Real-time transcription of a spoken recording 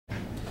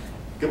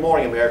Good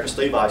morning, America.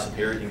 Steve Ison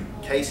here in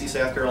Cayce,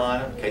 South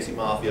Carolina, Cayce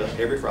Mafia,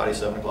 every Friday,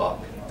 7 o'clock.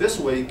 This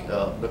week,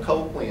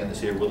 Nicole Quinn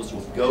is here with us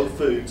with Go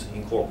Foods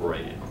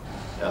Incorporated.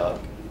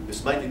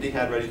 It's mainly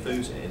dehydrated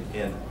foods,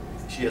 and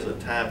she has a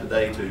time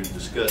today to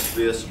discuss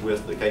this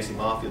with the Cayce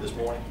Mafia this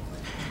morning.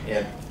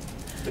 And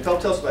Nicole,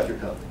 tell us about your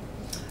company.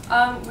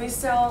 We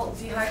sell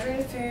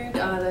dehydrated food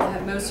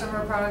that most of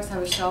our products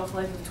have a shelf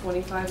life of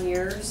 25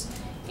 years,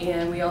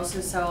 and we also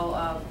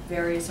sell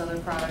various other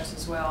products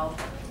as well.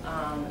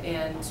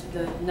 And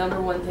the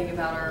number one thing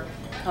about our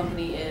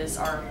company is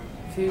our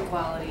food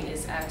quality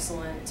is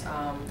excellent.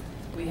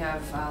 We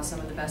have some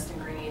of the best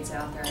ingredients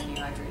out there in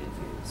dehydrated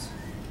foods.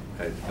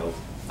 Okay, Nicole,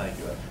 thank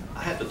you.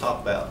 I have to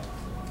talk about,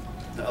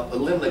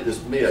 eliminate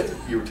this myth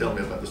that you were telling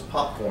me about this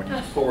popcorn.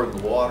 You pour it in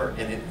the water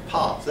and it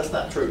pops. That's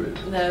not true, is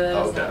it? No,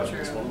 that's not true.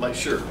 I just want to make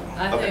sure.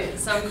 I think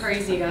some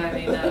crazy guy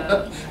made that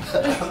up.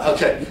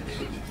 Okay,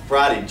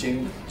 Friday,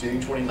 June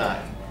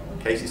 29th.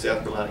 Cayce,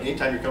 South Carolina.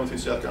 Anytime you're coming through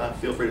South Carolina,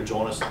 feel free to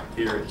join us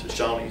here at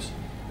Shawnee's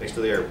next to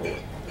the airport.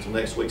 Until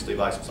next week, Steve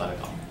Ison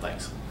signing off.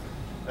 Thanks.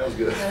 That was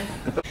good.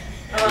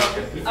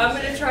 I'm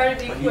going to try to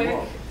be quick.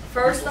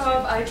 First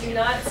off, I do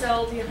not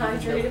sell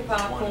dehydrated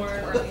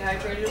popcorn or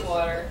dehydrated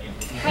water.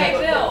 Hey,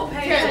 Bill,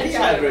 pay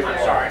attention.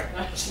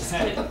 I'm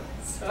sorry.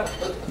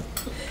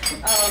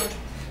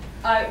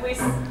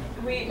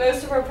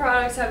 Most of our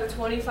products have a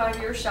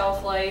 25-year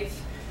shelf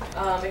life,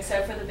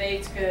 except for the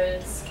baked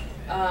goods.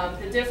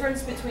 The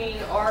difference between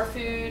our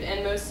food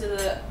and most of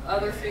the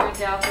other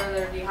foods out there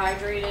that are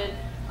dehydrated,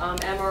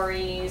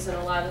 MREs and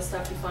a lot of the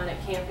stuff you find at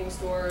camping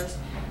stores,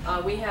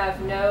 we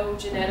have no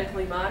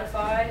genetically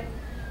modified,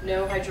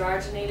 no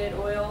hydrogenated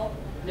oil,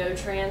 no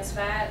trans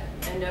fat,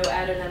 and no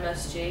added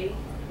MSG.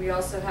 We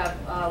also have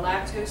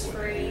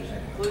lactose-free,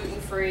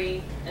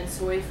 gluten-free, and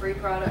soy-free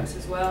products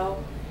as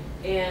well,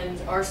 and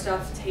our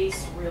stuff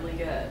tastes really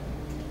good.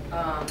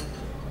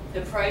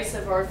 The price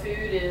of our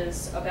food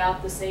is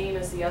about the same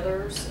as the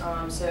others,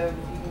 so if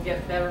you can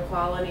get better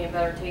quality and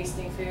better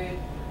tasting food,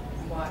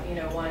 why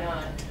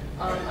not?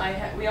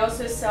 We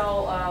also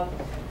sell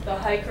the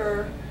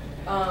Hiker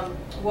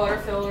water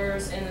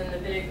filters and then the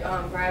big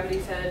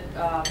gravity-fed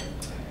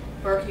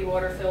Berkey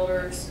water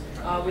filters.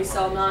 We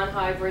sell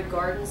non-hybrid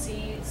garden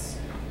seeds,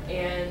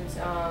 and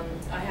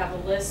I have a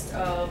list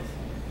of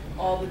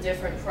all the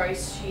different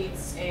price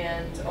sheets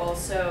and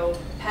also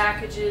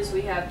packages.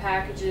 We have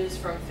packages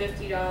from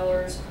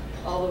 $50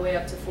 all the way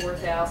up to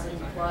 $4,000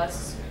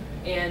 plus,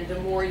 and the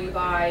more you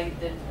buy,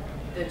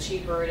 the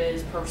cheaper it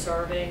is per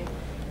serving.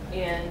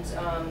 And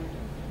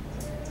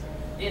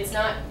it's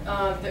not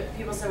that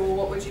people say, well,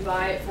 what would you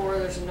buy it for?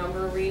 There's a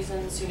number of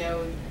reasons.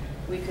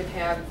 We could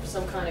have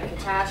some kind of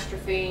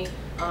catastrophe.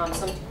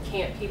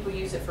 People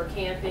use it for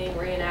camping,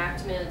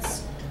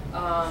 reenactments.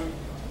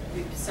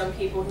 Some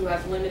people who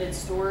have limited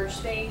storage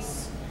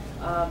space,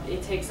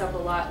 it takes up a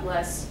lot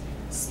less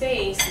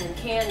space than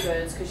canned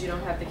goods because you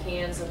don't have the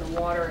cans and the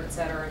water, et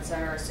cetera, et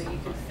cetera. So you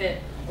can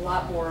fit a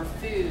lot more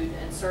food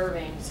and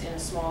servings in a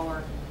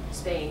smaller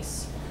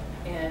space,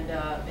 and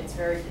it's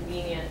very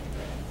convenient.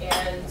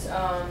 And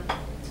I'm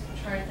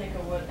trying to think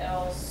of what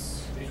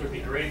else. These would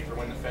be great for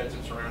when the feds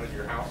have surrounded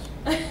your house.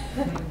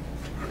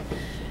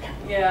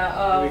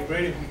 Yeah. It'd be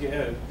great if you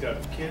got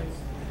kids.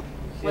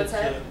 What's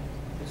that?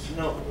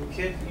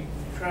 Kids, you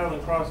traveling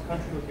across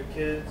country with your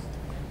kids.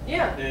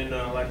 Yeah. And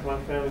like my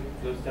family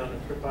goes down to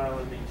Trip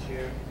Island each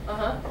year.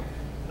 Uh-huh.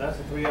 That's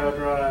a 3-hour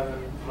drive,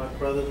 and my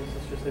brothers and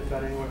sisters, they've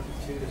got anywhere from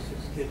 2 to 6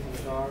 kids in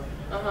the car.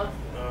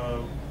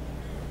 Uh-huh.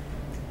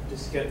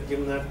 Just give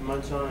them that to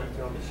munch on and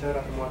tell them to shut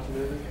up and watch a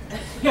movie.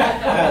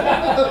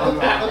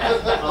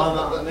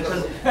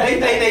 Because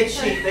they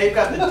cheat. They've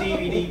got the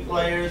DVD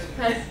players.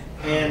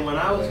 And when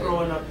I was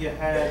growing up, you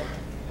had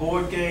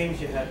board games,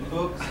 you had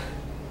books,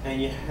 and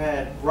you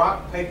had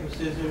rock, paper,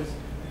 scissors,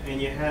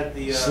 and you had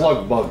the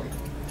slug bug.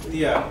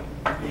 Yeah.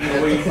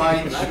 Where you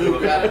find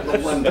scoop out of the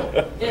window.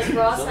 Yes,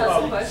 Ross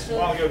has a question. A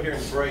while ago during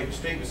the break,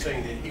 Steve was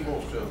saying that he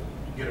wants to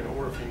get an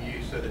order from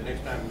you so that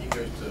next time he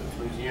goes to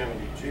Louisiana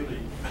and Chile,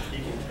 he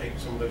can take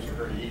some of those for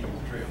her to eat on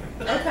the trip.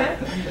 Okay.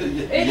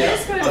 It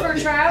is good for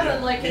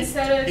traveling, like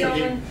instead of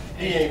going...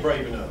 He ain't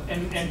brave enough.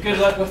 And good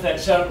luck with that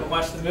shut up and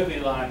watch the movie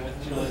line with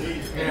Julie.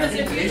 Because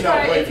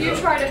if you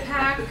try to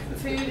pack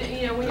food,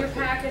 when you're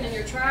packing and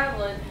you're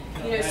traveling,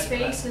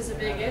 space is a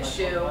big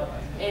issue,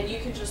 and you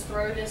can just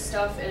throw this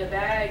stuff in a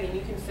bag, and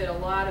you can fit a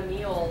lot of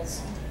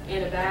meals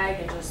in a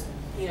bag and just,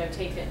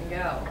 take it and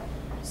go.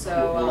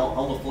 So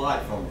on the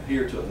flight from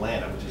here to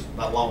Atlanta, which is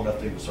not long enough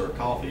to even serve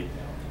coffee,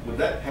 would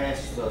that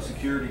pass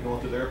security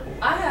going through the airport?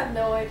 I have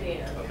no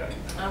idea. Okay.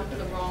 I'm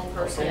the wrong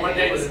person. From one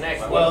day to the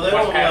next. Well, they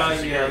won't allow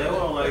you. They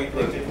won't allow you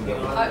to take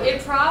it.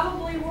 It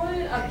probably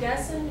would, I'm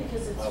guessing,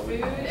 because it's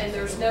food and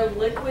there's no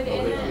liquid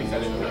in it.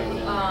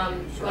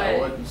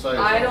 But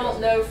I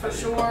don't know for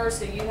sure,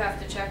 so you have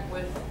to check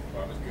with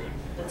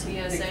the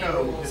TSA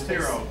rules.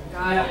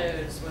 God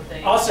knows what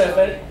they. Also,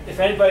 if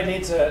anybody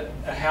needs a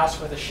house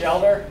with a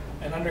shelter,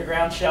 an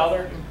underground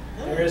shelter,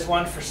 there is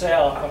one for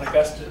sale up on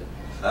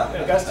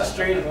Augusta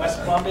Street in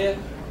West Columbia.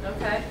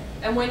 Okay.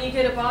 And when you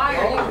get a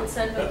buyer, you can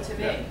send them to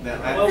me.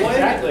 Well, wait,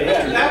 Exactly,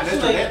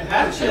 yeah.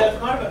 actually, that's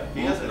part of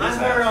it. I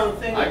heard on the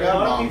thing that a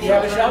lot of people You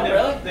have a are shelf, trying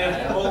really? to, they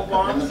have old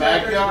wine In the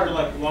cellars, backyard. or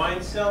like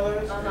wine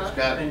cellars, It's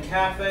got and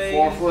cafes.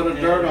 4 foot of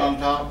dirt and on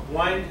top.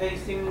 wine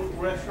tasting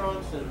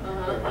restaurants and.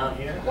 Around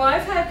here? Well,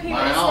 I've had people,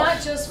 My it's not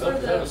house. just for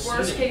the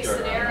worst case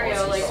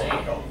scenario, like, you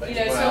know,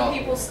 Well, some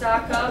people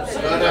stock up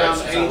and. Go down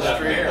 8th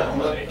Street and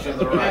look to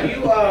the Have right.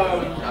 you,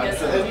 Yes,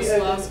 to I the- just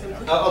lost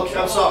completely. Okay,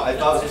 I'm sorry, I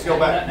thought let's go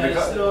back. have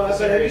you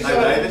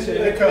Hey, David.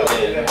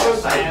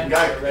 Hey,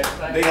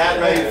 guy,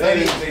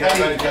 dehydrated food,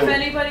 dehydrated If food.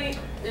 anybody,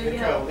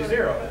 Nicole, is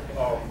there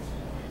a,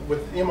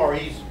 with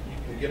MREs, you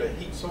can get a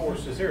heat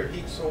source, is there a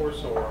heat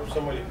source or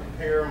some way to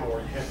prepare them, or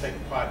you have to take a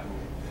pot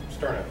and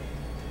stir them?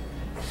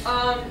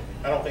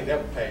 I don't think that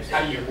would pass.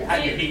 How do you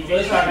heat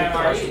these on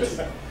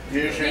MREs?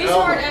 Use your these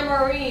aren't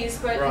helmet. MREs,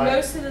 but Right.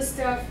 most of the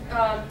stuff,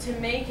 to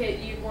make it,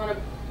 you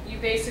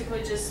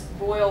basically just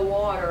boil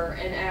water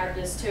and add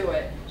this to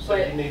it. So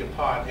But you need a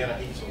pot and a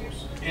heat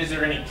source. Is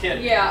there any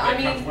kit Yeah, I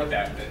that comes mean, with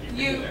that you can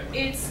do that?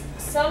 it's,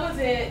 some of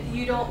it,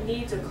 you don't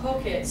need to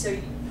cook it, so,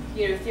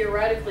 you know,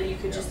 theoretically, you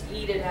could just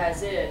eat it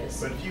as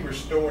is. But if you were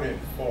storing it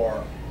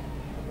for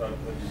a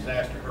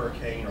disaster,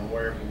 hurricane, or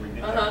wherever we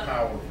didn't have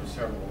power for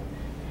several,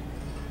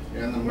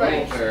 In the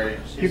Right. military.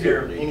 is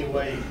there any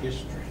way,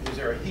 is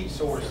there a heat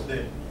source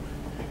that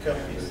the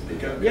companies?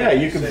 Yeah,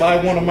 you can buy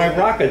one of my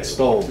rocket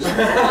stoves. We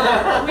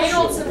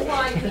don't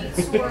supply heat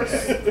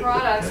source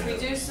products, we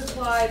do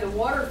supply the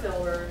water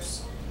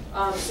filters,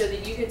 so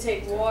that you can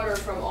take water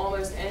from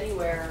almost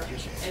anywhere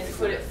and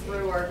put it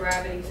through our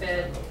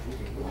gravity-fed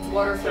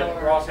water But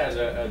filter. Ross has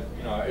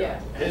Yeah.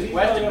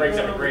 Weston brings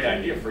up a great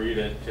idea for you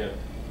to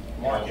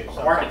Market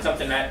market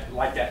something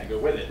like that to go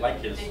with it,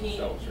 like his The heat.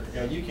 seltzer. You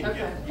know, you can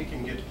Okay.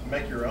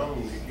 make your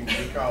own,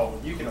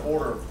 you can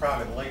order a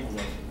private label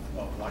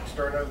of like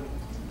Sterno,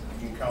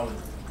 you can call it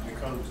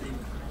Nicole's Heat.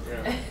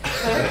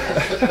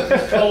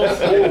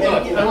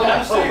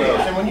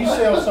 And when you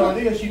sell some of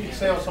this, you can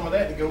sell some of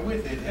that to go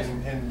with it,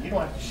 and you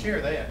don't have to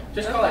share that.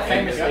 Just call it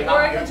famously. Or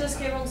I can just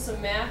give them some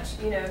some matches.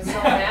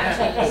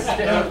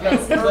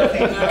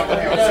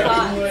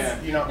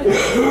 You know.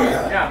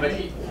 Yeah, but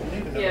he,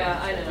 Yeah,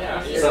 I know.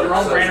 yeah, it's their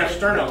own brand of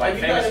Sterno, like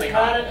Have you got famously it,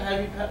 hot.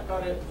 have you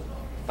got it?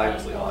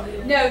 Famously hot.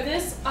 No,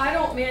 this, I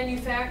don't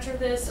manufacture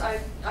this, I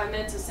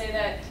meant to say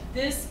that.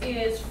 This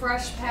is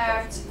fresh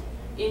packed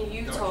in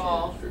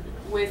Utah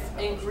with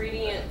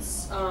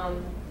ingredients,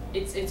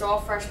 it's all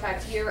fresh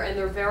packed here, and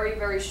they're very,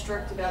 very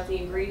strict about the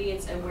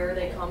ingredients and where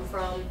they come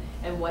from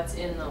and what's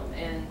in them.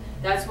 And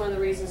that's one of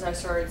the reasons I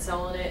started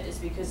selling it, is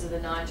because of the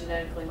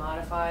non-genetically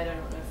modified. I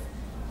don't know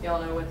if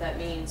y'all know what that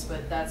means,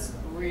 but that's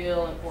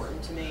real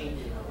important to me.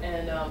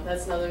 And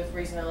that's another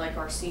reason I like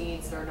our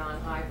seeds. They're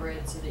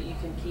non-hybrid, so that you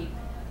can keep,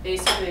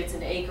 basically it's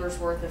an acre's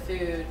worth of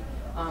food,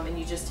 and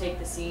you just take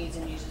the seeds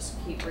and you just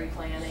keep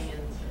replanting.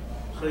 And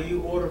So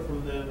you order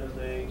from them and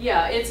they.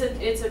 yeah, it's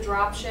a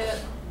drop ship.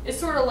 It's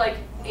sort of like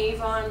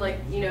Avon, like,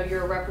 you know,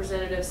 you're a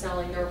representative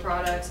selling their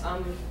products.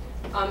 I'm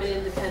an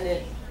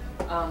independent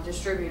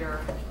distributor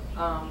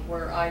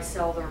where I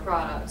sell their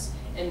products.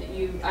 And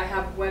I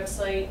have a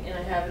website and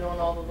I have it on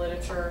all the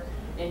literature,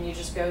 and you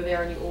just go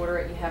there and you order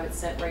it and you have it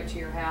sent right to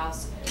your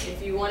house.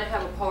 If you want to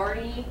have a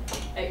party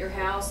at your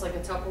house, like a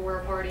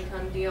Tupperware party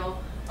kind of deal,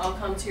 I'll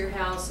come to your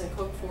house and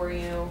cook for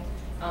you.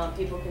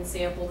 People can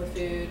sample the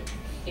food,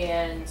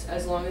 and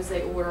as long as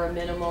they order a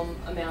minimum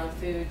amount of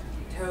food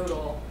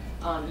total,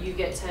 you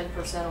get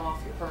 10%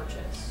 off your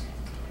purchase.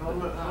 How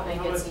much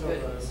get some are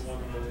goodies.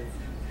 one of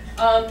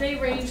those? They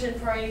range in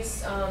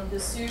price. The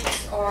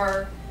soups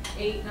are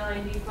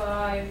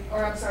 $8.95,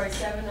 or I'm sorry,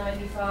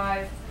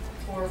 $7.95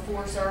 for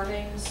 4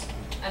 servings.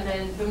 And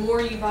then the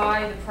more you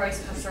buy, the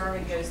price per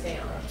serving goes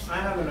down. I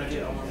have an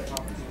idea I want to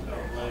talk to you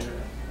about later.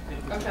 I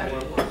think we Okay. can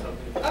work on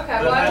something.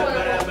 Okay, well, I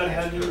wanna- But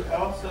have you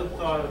also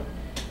thought of,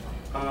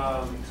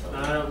 and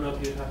I don't know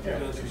if you have to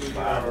go through your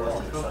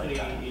company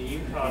in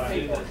Utah to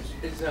do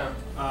this,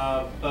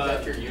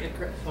 but unit,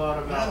 Chris? thought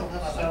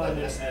about selling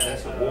it That's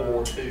as a World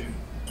War II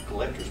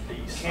collector's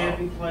piece.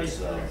 camping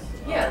places.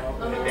 Yeah,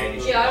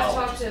 yeah, I've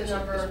talked to a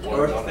number of people.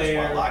 Work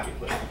there. I like it,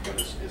 but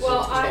it's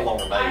Well, no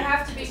longer made. I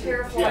have to be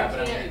careful. Yeah, I but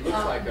I mean, can't, it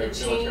looks like a the military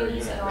chains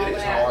unit. and all It is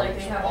that, Army, like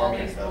they have all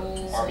these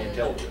rules Army and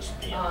intelligence.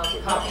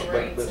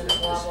 copyrights and blah,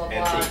 blah, blah.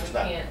 Antique, You it's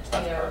not, can't, it's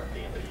not you know, current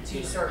pen that you do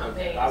use. certain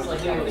things, I was like,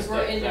 just because noticed we're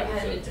that was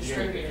independent a unit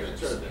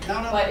distributors. No,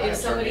 no, But I if have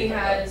somebody certain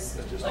has,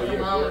 that's just- like a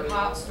mom and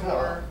pop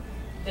store,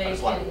 they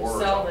just like can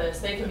words sell on this,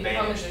 they can become a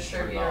advantage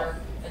distributor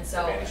and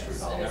sell Advantage this,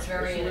 through and it's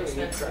very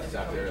inexpensive to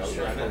become a I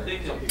distributor.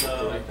 think it's,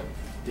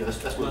 Yeah,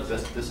 that's what,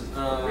 this is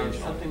original.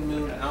 something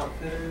Moon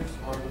Outfitters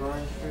on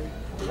Vine Street.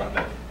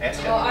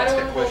 Well, I don't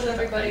want to hold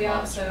everybody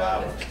up, so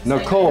if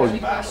Nicole, any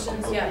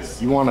questions, yes.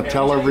 You want to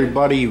tell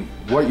everybody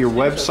what your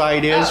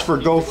website is for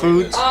Go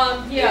Foods?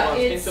 Yeah,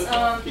 it's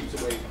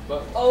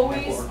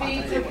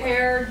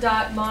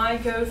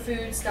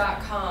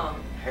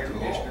alwaysbeprepared.mygofoods.com. Hair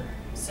conditioner.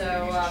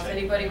 So if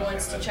anybody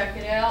wants to check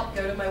it out,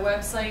 go to my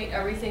website.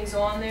 Everything's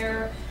on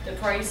there, the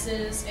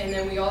prices, and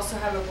then we also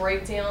have a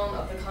breakdown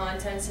of the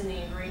contents and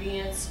the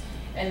ingredients.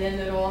 and then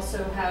it'll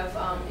also have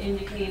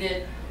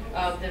indicated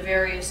the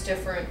various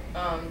different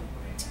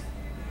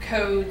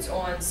codes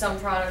on some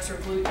products are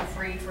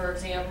gluten-free, for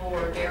example,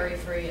 or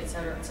dairy-free, et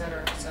cetera, et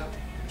cetera. So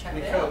check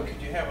it Nicole, out.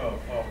 could you have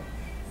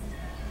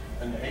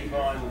an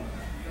Avon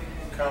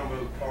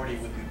combo party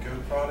with the Go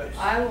products?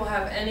 I will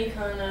have any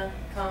kind of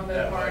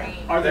combo party.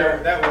 Are there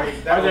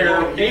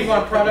Avon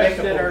Avon products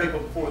that are people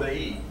before they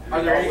eat?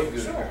 Are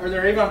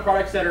there Avon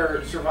products that are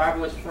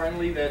survivalist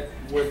friendly that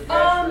would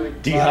naturally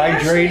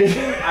Dehydrated?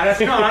 I don't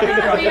know. I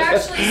No, we think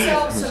actually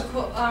sell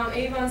some.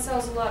 Avon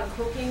sells a lot of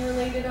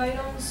cooking-related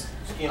items.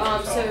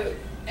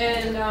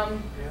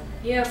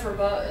 Yeah, for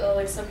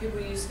like some people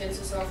use skin to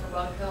soft for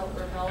bug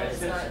repellent.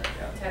 It's not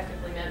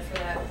technically meant for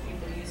that, but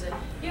people use it.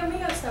 Yeah, we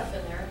got stuff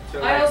in there. So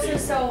I like also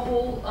sell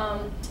whole.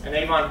 an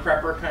Avon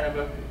prepper kind of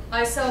a.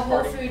 I sell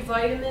whole food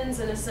vitamins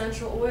and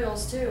essential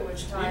oils too,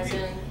 which ties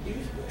in.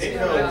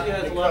 Nicole,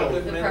 has a lot of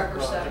good the men's prepper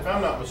products. stuff. if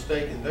I'm not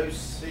mistaken, those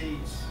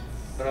seeds,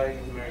 But I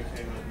use Mary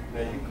Kay.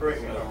 now you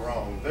correct me if I'm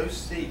wrong, those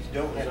seeds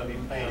don't have to be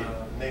planted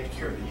next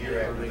year or the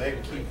year after. They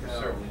can keep for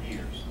several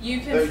years. You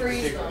can Those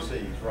freeze particular them.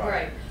 seeds, Right.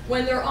 right.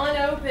 When they're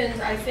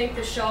unopened, I think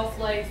the shelf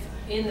life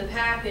in the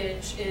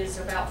package is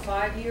about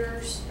 5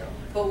 years. Yeah.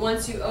 But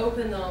once you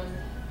open them,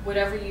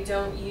 whatever you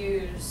don't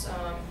use,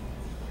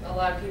 a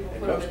lot of people And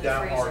put them most in the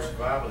diehard freezer.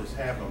 survivalists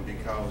have them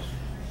because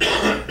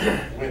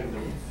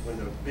when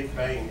the big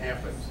bang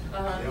happens,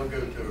 Uh-huh. they'll go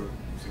to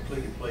a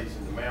secluded place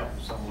in the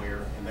mountains somewhere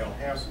and they'll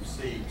have some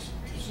seeds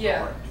to Yeah.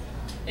 start.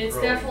 It's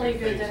growing definitely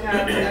good to things have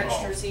that they extra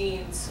evolve.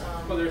 seeds.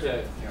 Well, there's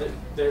I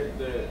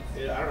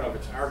don't know if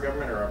it's our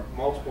government or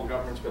multiple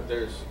governments, but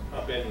there's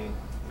up in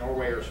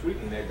Norway or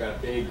Sweden, they've got a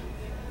big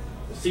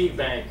seed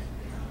bank,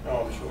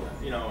 Oh, sure.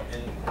 in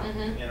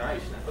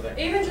ice for that.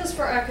 Even just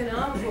for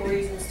economical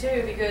reasons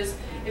too, because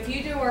if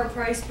you do our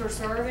price per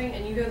serving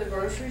and you go to the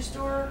grocery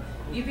store,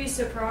 you'd be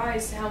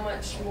surprised how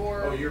much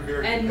more Oh, you're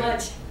very and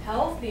much competitive.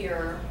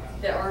 healthier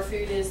that our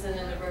food is than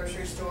in the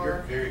grocery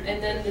store. You're very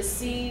And then the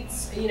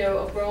seeds,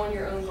 of growing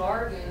your own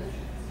garden,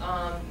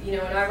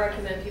 and I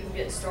recommend people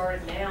getting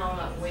started now,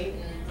 not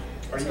waiting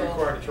Are you until.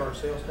 required to charge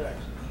sales tax?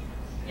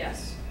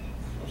 Yes,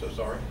 I'm so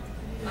sorry.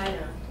 I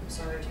know. I'm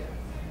sorry too.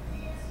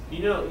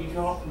 You're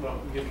talking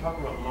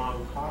about mom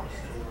and pop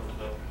stores,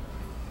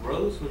 though.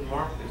 Rosewood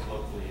Market's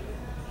locally.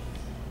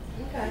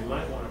 Okay. You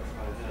might want to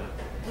try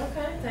that.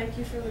 Okay. Thank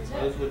you for the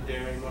tip. Rosewood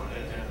Dairy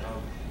Market,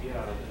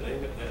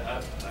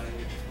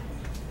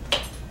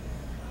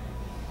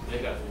 they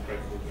got some great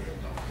blueberry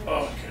products.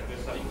 Oh, okay.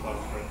 There's something called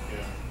French,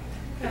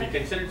 yeah. Have you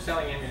considered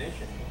selling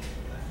ammunition?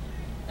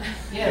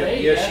 Yeah, there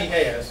you Yes, go. she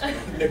has.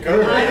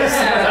 Nicole.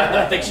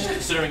 I think she's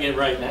considering it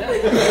right now.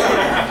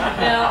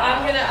 No,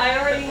 I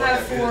already have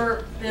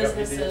 4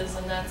 businesses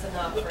and that's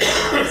enough for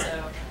me,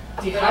 so.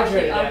 But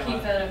Dehydrated I'll ammo.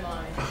 keep that in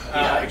mind.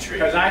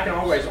 Because I can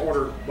always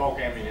order bulk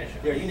ammunition.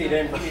 Yeah, you need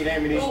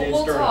ammunition in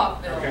We'll Sterling.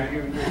 talk, Bill. Okay,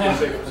 you're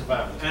safe for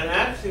survival. And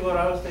actually, what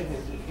I was thinking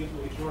is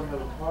if you want to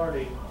have a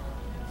party,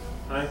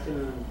 I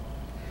can,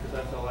 because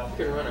that's all I You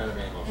can run out of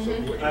ammo so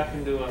Mhm. quick. I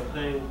can do a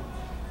thing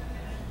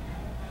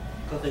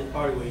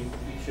party where you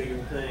show your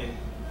thing,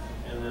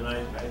 and then I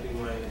do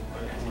my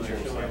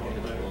show my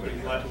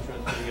life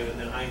insurance together, and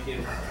then I give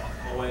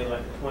away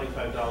like a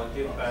 $25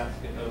 gift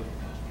basket of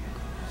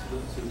to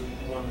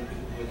one of the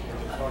people who attend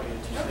the party.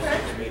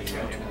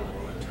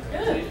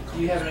 Good. Do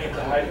you have any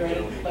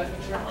dehydrated life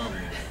insurance?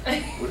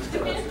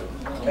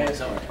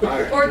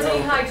 Or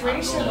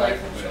dehydration life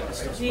insurance.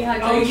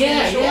 Dehydration Oh,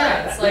 yeah, yeah.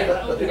 insurance. Like,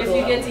 if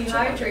you get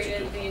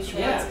dehydrated, the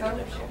insurance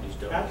covers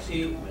you.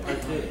 Actually, I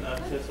did.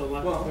 There's a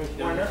lot of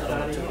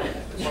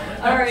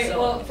All right,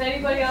 well, if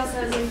anybody else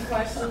has any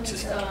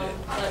questions,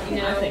 let me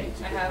know.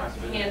 I have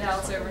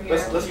handouts over here.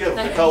 Let's give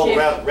Thank Nicole you.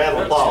 a round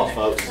of applause,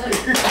 folks.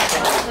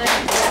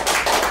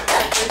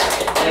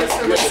 Thanks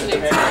for listening to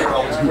me.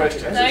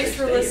 Thanks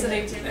for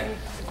listening to me.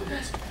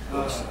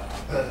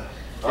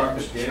 All right,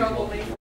 Mr. Gaines. Trouble me.